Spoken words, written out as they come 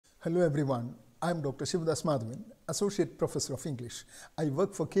Hello everyone, I am Dr. Sivadas Madhavan, Associate Professor of English. I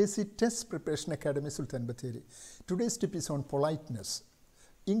work for KC Test Preparation Academy, Sultan Bathery. Today's tip is on politeness.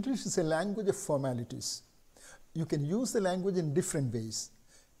 English is a language of formalities. You can use the language in different ways,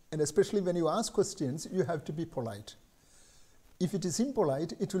 and especially when you ask questions, you have to be polite. If it is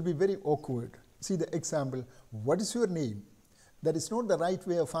impolite, it will be very awkward. See the example, what is your name? That is not the right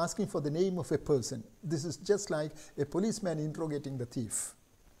way of asking for the name of a person. This is just like a policeman interrogating the thief.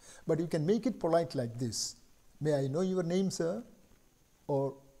 But you can make it polite like this. May I know your name, sir?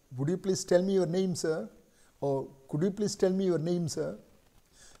 Or would you please tell me your name, sir? Or could you please tell me your name, sir?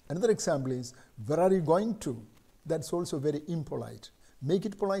 Another example is, where are you going to? That's also very impolite. Make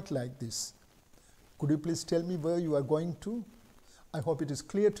it polite like this. Could you please tell me where you are going to? I hope it is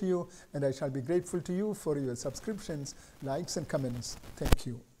clear to you, and I shall be grateful to you for your subscriptions, likes and comments. Thank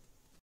you.